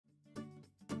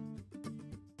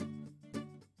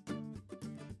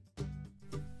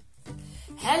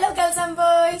Hello girls and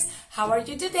boys, how are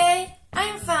you today?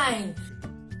 I'm fine.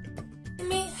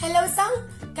 Me hello song?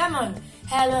 Come on.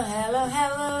 Hello, hello,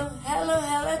 hello, hello,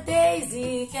 hello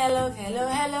Daisy. Hello, hello,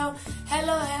 hello,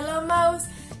 hello, hello Mouse.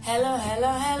 Hello,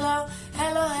 hello, hello,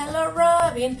 hello, hello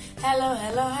Robin. Hello,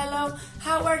 hello, hello,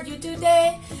 how are you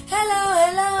today? Hello,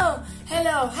 hello,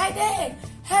 hello, hi there.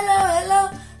 Hello, hello,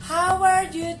 how are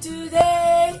you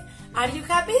today? Are you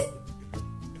happy?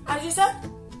 Are you sad?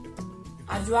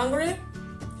 Are you angry?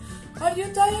 Are you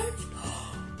tired?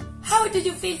 How do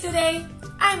you feel today?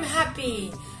 I'm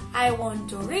happy. I want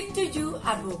to read to you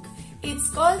a book. It's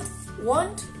called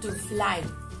Want to Fly.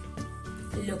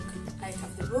 Look, I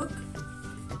have the book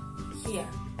here.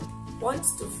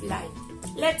 Wants to Fly.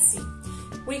 Let's see.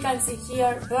 We can see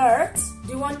here birds.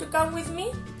 Do you want to come with me?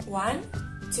 1,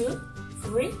 2,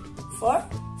 3, 4,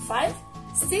 5,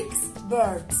 6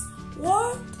 birds.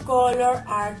 What color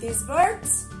are these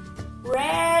birds?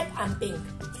 Red and pink.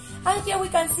 And here we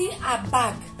can see a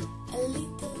bag. A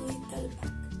little bag.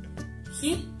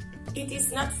 It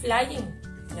is not flying.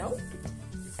 No?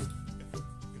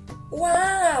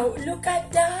 Wow, look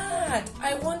at that.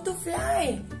 I want to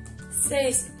fly,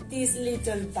 says this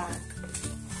little bag.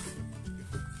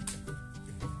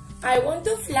 I want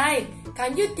to fly.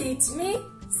 Can you teach me?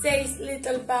 Says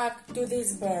little bag to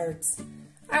these birds.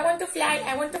 I want to fly,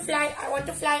 I want to fly, I want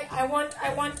to fly, I want.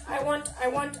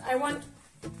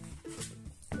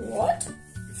 What?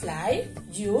 Fly?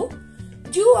 You?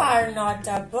 You are not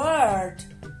a bird.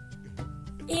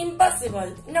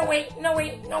 Impossible. No way, no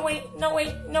way, no way, no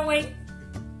way, no way.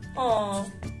 Oh,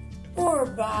 poor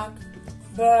bug.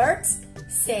 Birds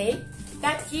say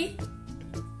that he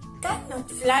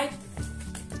cannot fly.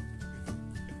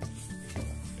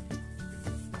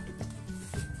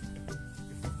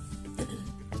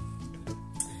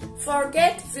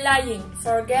 Forget flying,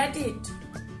 forget it.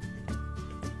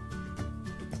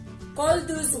 Call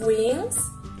those wings.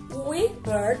 We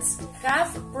birds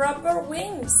have proper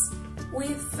wings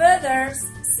with feathers.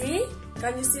 See?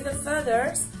 Can you see the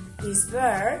feathers? These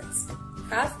birds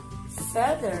have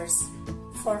feathers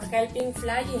for helping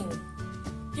flying.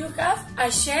 You have a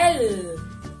shell,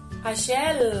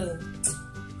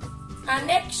 an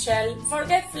eggshell.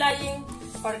 Forget flying,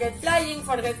 forget flying,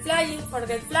 forget flying,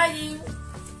 forget flying.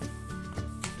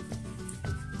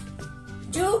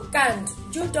 You can't,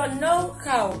 you don't know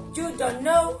how, you don't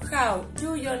know how,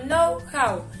 you don't know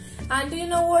how. And do you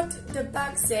know what the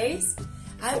bag says?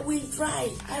 I will try,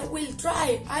 I will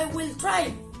try, I will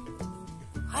try,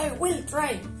 I will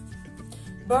try.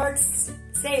 Birds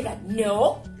say that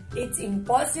no, it's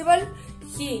impossible,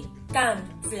 he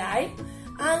can't fly.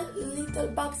 And little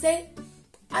bug say,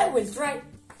 I will try.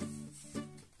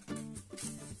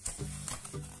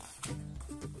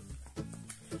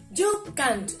 You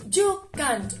can't, you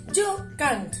can't, you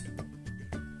can't.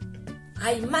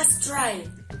 I must try.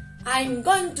 I'm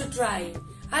going to try.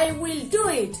 I will do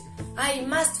it. I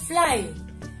must fly.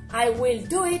 I will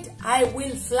do it. I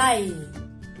will fly.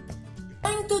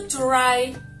 I'm going to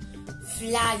try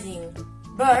flying.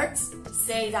 Birds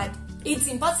say that it's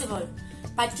impossible,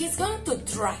 but he's going to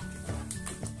try.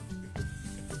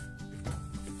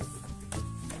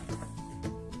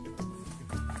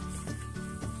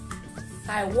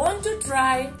 I want to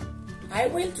try, I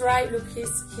will try, look,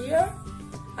 he's here,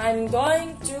 I'm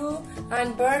going to,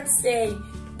 and birds say,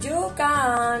 you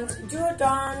can't, you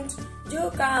don't,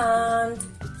 you can't.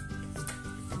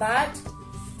 But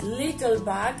little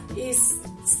bug is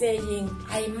saying,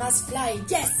 I must fly,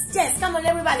 yes, yes, come on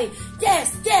everybody,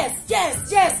 yes, yes,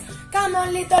 yes, yes, come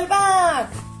on little bug.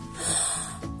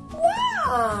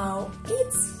 Wow,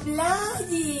 it's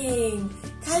flying,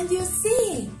 can you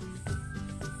see?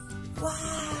 Wow!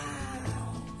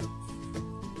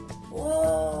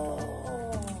 Whoa!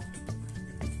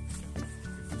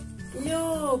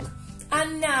 Look!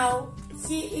 And now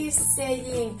he is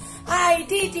saying, I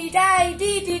did it, I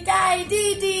did it, I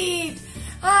did it!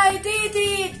 I did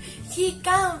it! He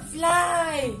can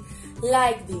fly!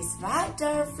 Like this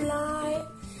butterfly,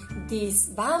 this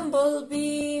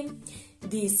bumblebee,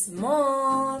 this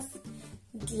moth,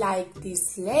 like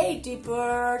this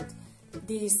ladybird,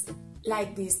 this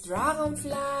like this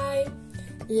dragonfly,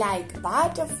 like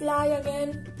butterfly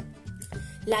again,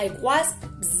 like wasp,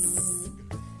 bzz,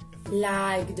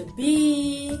 like the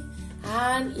bee,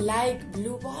 and like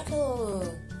blue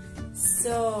bottle.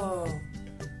 So,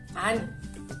 and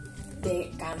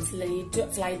they can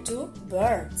fly to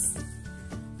birds.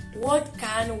 What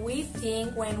can we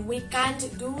think when we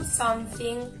can't do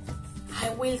something?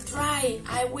 I will try,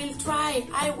 I will try,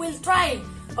 I will try.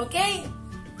 Okay?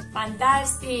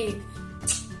 Fantastic.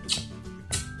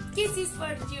 Kisses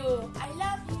for you. I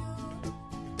love you.